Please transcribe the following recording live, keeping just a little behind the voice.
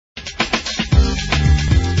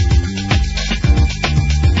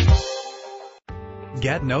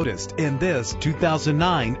Get noticed in this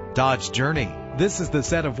 2009 Dodge Journey. This is the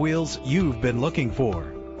set of wheels you've been looking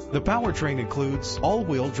for. The powertrain includes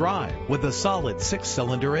all-wheel drive with a solid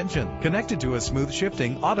 6-cylinder engine connected to a smooth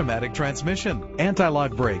shifting automatic transmission.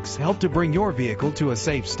 Anti-lock brakes help to bring your vehicle to a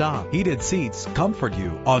safe stop. Heated seats comfort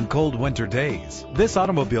you on cold winter days. This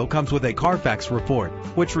automobile comes with a Carfax report,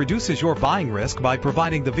 which reduces your buying risk by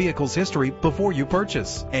providing the vehicle's history before you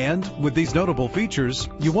purchase. And with these notable features,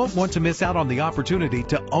 you won't want to miss out on the opportunity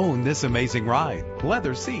to own this amazing ride.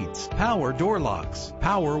 Leather seats, power door locks,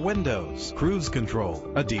 power windows, cruise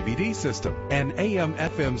control, a DVD system, an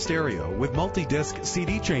AM/FM stereo with multi-disc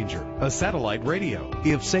CD changer, a satellite radio.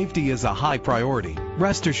 If safety is a high priority,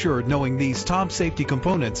 rest assured knowing these top safety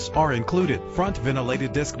components are included: front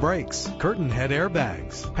ventilated disc brakes, curtain head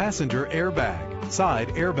airbags, passenger airbag, side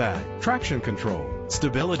airbag, traction control,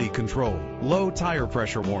 stability control, low tire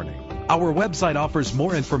pressure warning. Our website offers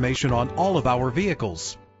more information on all of our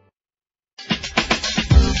vehicles.